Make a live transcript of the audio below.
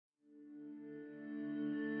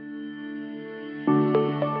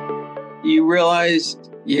you realize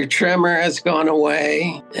your tremor has gone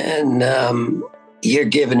away and you're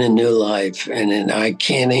given a new life. And I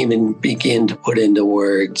can't even begin to put into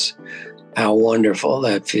words how wonderful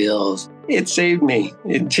that feels. It saved me.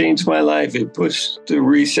 It changed my life. It pushed the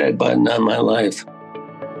reset button on my life.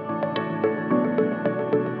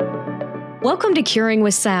 Welcome to Curing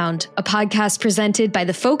with Sound, a podcast presented by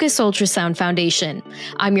the Focused Ultrasound Foundation.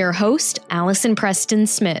 I'm your host, Allison Preston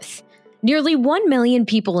Smith. Nearly 1 million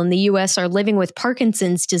people in the U.S. are living with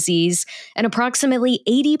Parkinson's disease, and approximately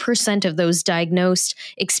 80% of those diagnosed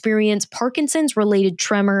experience Parkinson's-related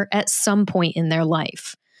tremor at some point in their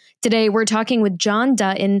life. Today, we're talking with John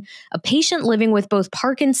Dutton, a patient living with both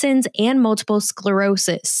Parkinson's and multiple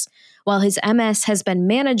sclerosis. While his MS has been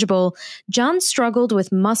manageable, John struggled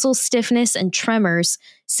with muscle stiffness and tremors,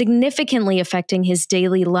 significantly affecting his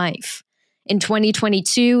daily life. In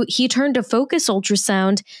 2022, he turned to Focused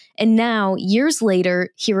Ultrasound, and now, years later,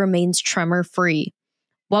 he remains tremor-free.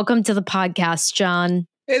 Welcome to the podcast, John.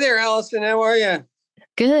 Hey there, Allison. How are you?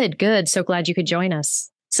 Good. So glad you could join us.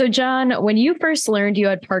 So, John, when you first learned you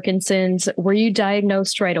had Parkinson's, were you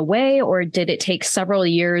diagnosed right away, or did it take several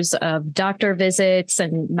years of doctor visits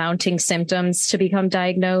and mounting symptoms to become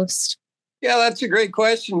diagnosed? Yeah, that's a great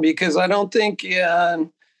question because I don't think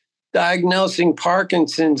diagnosing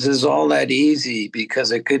Parkinson's is all that easy because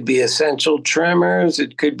it could be essential tremors,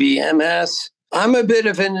 it could be MS. I'm a bit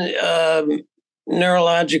of a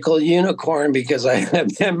neurological unicorn because I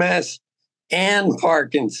have MS and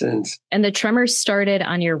Parkinson's. And the tremors started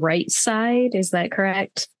on your right side, is that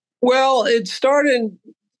correct? Well, the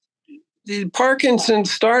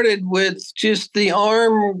Parkinson's started with just the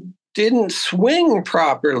arm didn't swing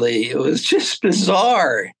properly. It was just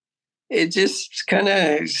bizarre. It just kind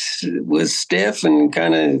of was stiff and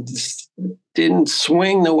kind of didn't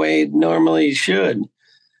swing the way it normally should.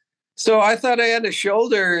 So I thought I had a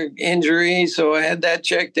shoulder injury, so I had that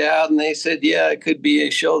checked out, and they said, yeah, it could be a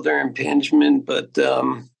shoulder impingement, but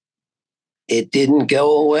it didn't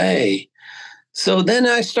go away. So then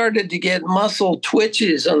I started to get muscle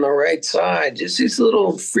twitches on the right side, just these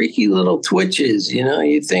little freaky little twitches,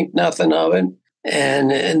 you think nothing of it.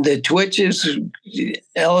 And the twitches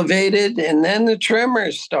elevated, and then the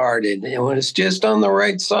tremors started. It was just on the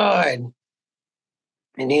right side.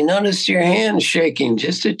 And you notice your hand shaking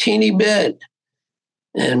just a teeny bit,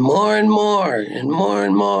 and more and more and more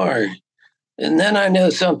and more. And then I knew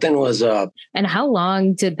something was up. And how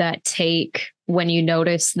long did that take when you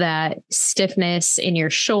noticed that stiffness in your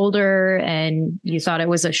shoulder and you thought it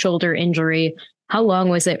was a shoulder injury? How long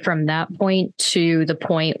was it from that point to the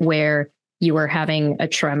point where you were having a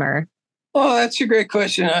tremor? Oh, that's a great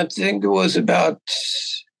question. I think it was about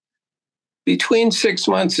between 6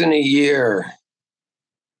 months and a year.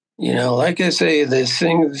 Like I say, this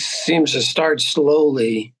thing seems to start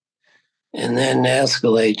slowly and then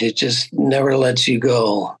escalate. It just never lets you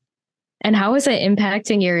go. And how is it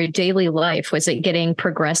impacting your daily life? Was it getting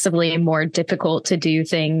progressively more difficult to do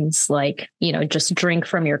things like, just drink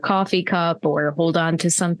from your coffee cup or hold on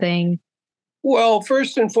to something? Well,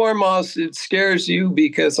 first and foremost, it scares you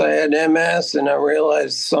because I had MS and I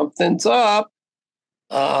realized something's up.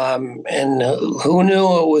 And who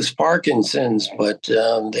knew it was Parkinson's, but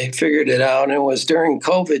they figured it out. And it was during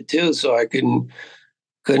COVID too, so I couldn't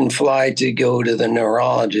fly to go to the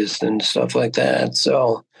neurologist and stuff like that.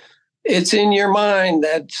 So it's in your mind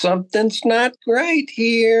that something's not right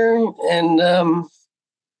here. And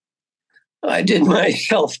I did my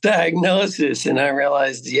self-diagnosis and I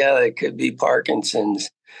realized, yeah, it could be Parkinson's.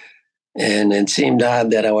 And it seemed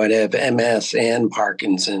odd that I would have MS and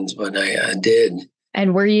Parkinson's, but I did.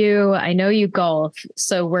 And I know you golf,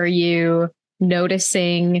 so were you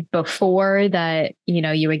noticing before that,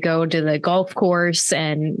 you would go to the golf course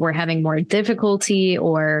and were having more difficulty,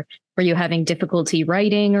 or were you having difficulty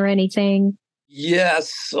writing or anything?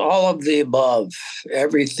 Yes, all of the above.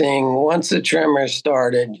 Everything. Once the tremors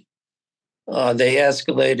started, they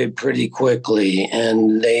escalated pretty quickly,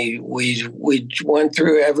 and we went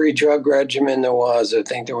through every drug regimen there was. I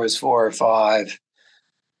think there was 4 or 5.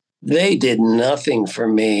 They did nothing for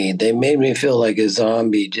me. They made me feel like a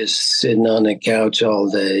zombie just sitting on the couch all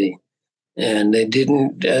day. And they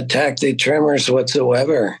didn't attack the tremors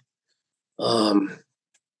whatsoever.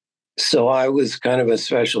 So I was kind of a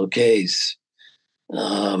special case.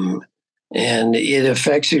 And it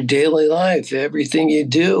affects your daily life. Everything you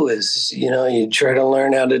do is, you try to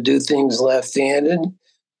learn how to do things left-handed.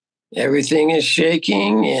 Everything is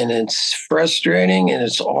shaking and it's frustrating and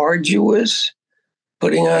it's arduous.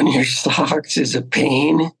 Putting on your socks is a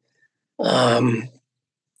pain.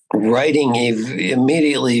 Writing, you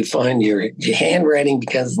immediately find your handwriting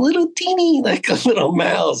becomes little teeny, like a little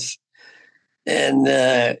mouse. And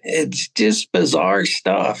it's just bizarre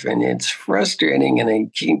stuff, and it's frustrating, and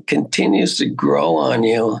it continues to grow on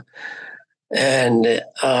you. And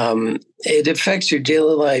it affects your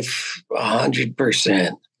daily life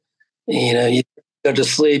 100%. You go to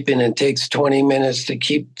sleep, and it takes 20 minutes to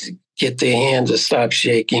get the hand to stop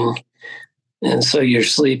shaking. And so your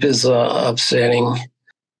sleep is upsetting.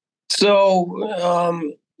 So,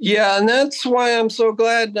 yeah, and that's why I'm so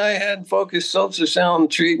glad I had focused ultrasound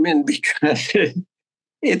treatment, because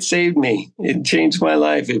it saved me. It changed my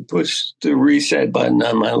life. It pushed the reset button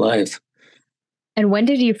on my life. And when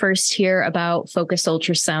did you first hear about focused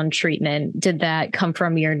ultrasound treatment? Did that come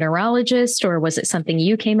from your neurologist, or was it something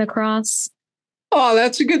you came across? Oh,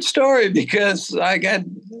 that's a good story, because I got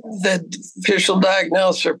the official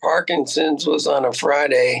diagnosis for Parkinson's was on a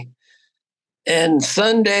Friday. And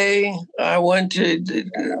Sunday, I went to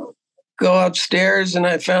go upstairs, and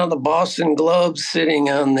I found the Boston Globe sitting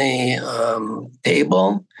on the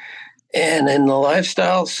table. And in the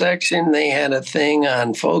lifestyle section, they had a thing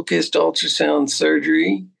on focused ultrasound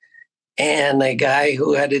surgery and a guy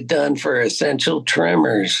who had it done for essential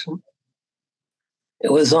tremors.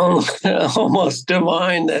 It was almost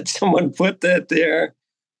divine that someone put that there.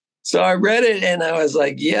 So I read it, and I was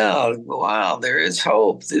like, yeah, wow, there is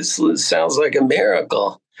hope. This sounds like a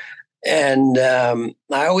miracle. And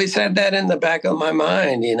I always had that in the back of my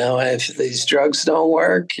mind, if these drugs don't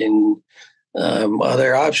work and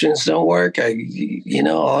other options don't work,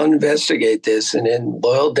 I'll investigate this. And it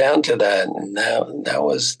boiled down to that. And that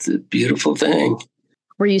was the beautiful thing.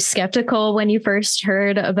 Were you skeptical when you first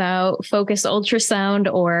heard about focused ultrasound,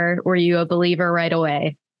 or were you a believer right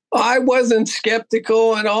away? I wasn't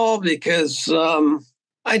skeptical at all, because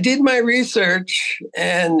I did my research,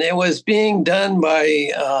 and it was being done by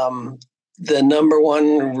the number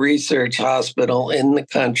one research hospital in the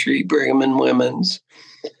country, Brigham and Women's,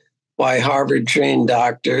 by Harvard-trained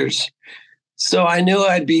doctors. So I knew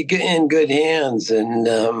I'd be in good hands,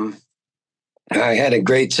 and I had a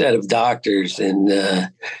great set of doctors, and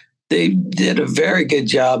they did a very good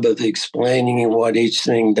job of explaining what each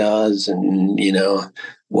thing does and,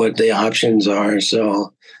 what the options are.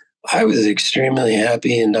 So I was extremely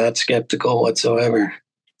happy and not skeptical whatsoever.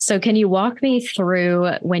 So can you walk me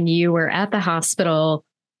through, when you were at the hospital,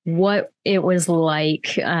 what it was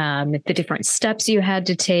like, the different steps you had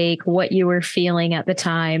to take, what you were feeling at the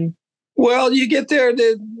time? Well, you get there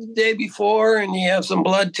the day before, and you have some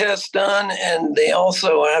blood tests done, and they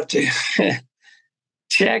also have to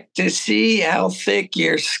check to see how thick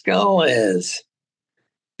your skull is.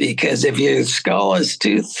 Because if your skull is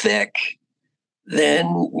too thick,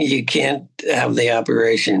 then you can't have the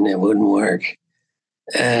operation. It wouldn't work.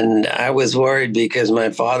 And I was worried, because my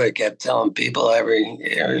father kept telling people,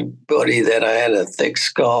 everybody, that I had a thick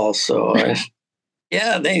skull. So,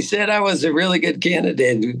 yeah, they said I was a really good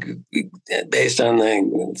candidate based on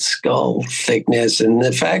the skull thickness. And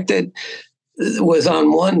the fact that it was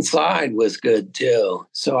on one side was good, too.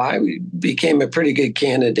 So I became a pretty good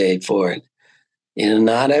candidate for it.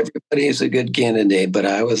 Not everybody is a good candidate, but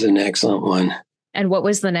I was an excellent one. And what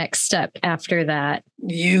was the next step after that?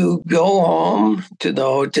 You go home to the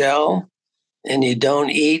hotel, and you don't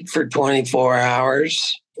eat for 24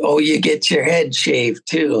 hours. Oh, you get your head shaved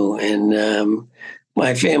too. And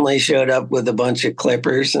my family showed up with a bunch of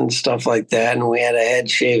clippers and stuff like that. And we had a head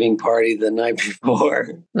shaving party the night before.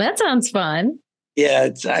 That sounds fun. Yeah,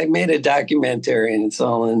 I made a documentary, and it's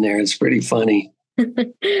all in there. It's pretty funny.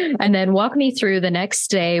 And then walk me through the next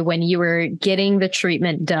day when you were getting the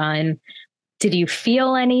treatment done. Did you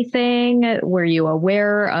feel anything? Were you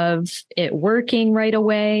aware of it working right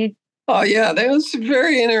away? Oh, yeah, that was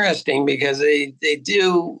very interesting, because they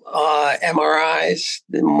do MRIs,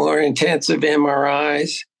 the more intensive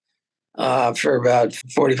MRIs, for about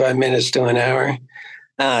 45 minutes to an hour.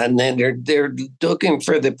 And then they're looking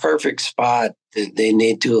for the perfect spot that they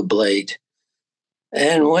need to ablate.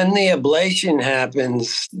 And when the ablation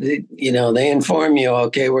happens, they inform you,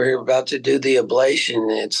 okay, we're about to do the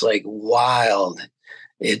ablation. It's like wild.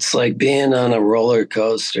 It's like being on a roller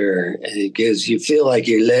coaster, because you feel like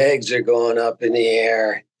your legs are going up in the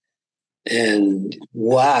air. And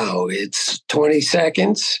wow, it's 20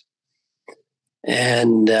 seconds.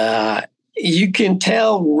 And you can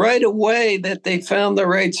tell right away that they found the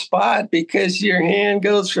right spot, because your hand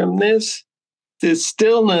goes from this to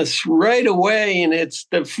stillness right away. And it's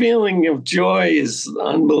the feeling of joy is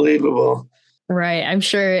unbelievable. Right. I'm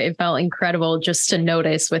sure it felt incredible just to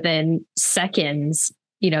notice within seconds.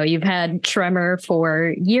 You've had tremor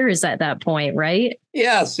for years at that point, right?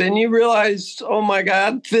 Yes. And you realize, oh my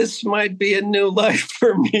God, this might be a new life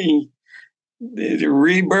for me. The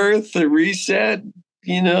rebirth, the reset,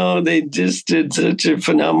 They just did such a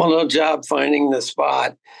phenomenal job finding the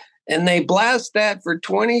spot. And they blast that for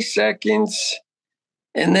 20 seconds.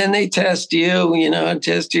 And then they test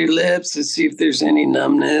test your lips to see if there's any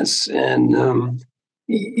numbness. And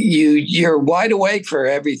you're wide awake for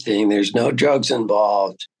everything. There's no drugs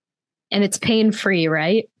involved. And it's pain-free,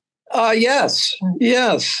 right? Yes.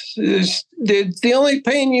 The only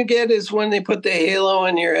pain you get is when they put the halo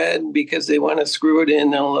on your head because they want to screw it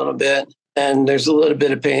in a little bit. And there's a little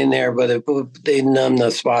bit of pain there, but they numb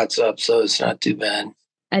the spots up, so it's not too bad.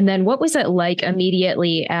 And then what was it like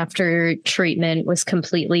immediately after treatment was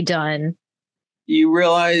completely done? You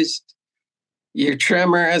realized your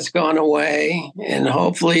tremor has gone away, and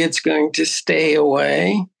hopefully it's going to stay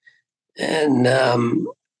away. And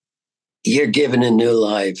you're given a new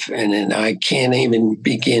life. And I can't even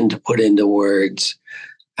begin to put into words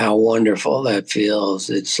how wonderful that feels.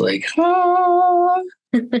 It's like, ah.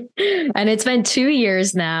 And it's been 2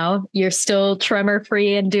 years now. You're still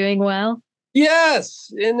tremor-free and doing well?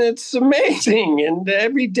 Yes, and it's amazing. And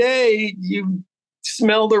every day you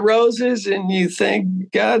smell the roses and you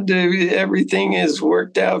thank God everything has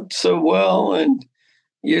worked out so well and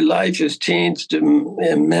your life has changed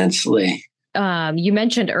immensely. You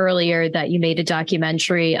mentioned earlier that you made a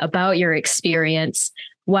documentary about your experience.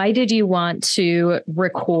 Why did you want to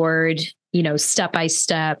record, step by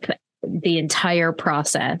step, the entire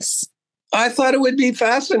process? I thought it would be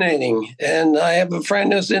fascinating. And I have a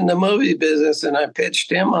friend who's in the movie business, and I pitched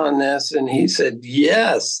him on this, and he said,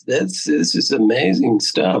 yes, this is amazing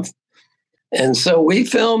stuff. And so we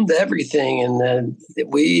filmed everything, and then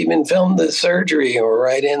we even filmed the surgery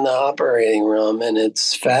right in the operating room, and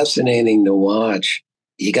it's fascinating to watch.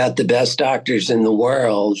 You got the best doctors in the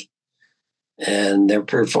world, and they're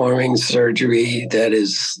performing surgery that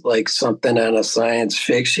is like something out of science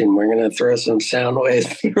fiction. We're going to throw some sound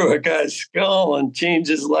waves through a guy's skull and change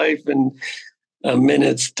his life in a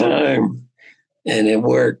minute's time. And it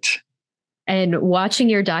worked. And watching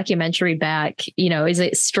your documentary back, is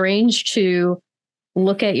it strange to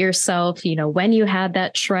look at yourself, when you had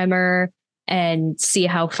that tremor and see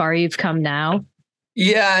how far you've come now?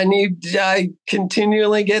 Yeah, and I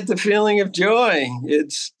continually get the feeling of joy.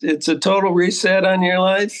 It's a total reset on your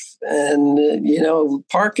life. And,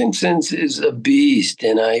 Parkinson's is a beast.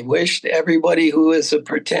 And I wish everybody who is a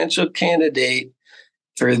potential candidate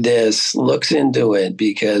for this looks into it,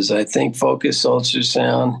 because I think focused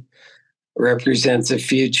ultrasound represents a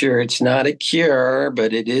future. It's not a cure,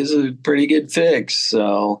 but it is a pretty good fix.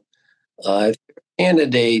 So if you're a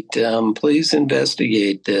candidate, please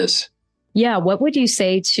investigate this. Yeah. What would you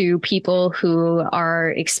say to people who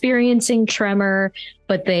are experiencing tremor,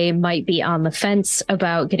 but they might be on the fence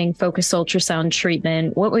about getting focused ultrasound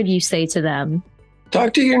treatment? What would you say to them?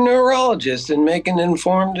 Talk to your neurologist and make an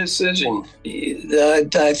informed decision.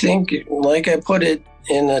 I think, like I put it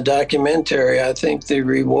in a documentary, I think the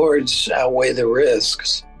rewards outweigh the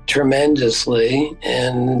risks tremendously.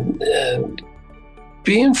 And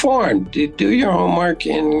be informed. Do your homework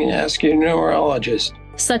and ask your neurologist.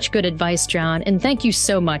 Such good advice, John. And thank you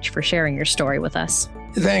so much for sharing your story with us.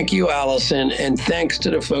 Thank you, Allison. And thanks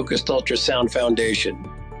to the Focused Ultrasound Foundation.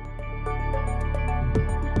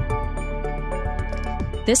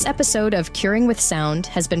 This episode of Curing with Sound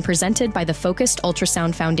has been presented by the Focused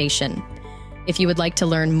Ultrasound Foundation. If you would like to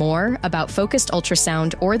learn more about Focused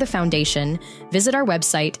Ultrasound or the Foundation, visit our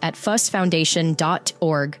website at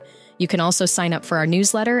fusfoundation.org. You can also sign up for our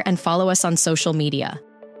newsletter and follow us on social media.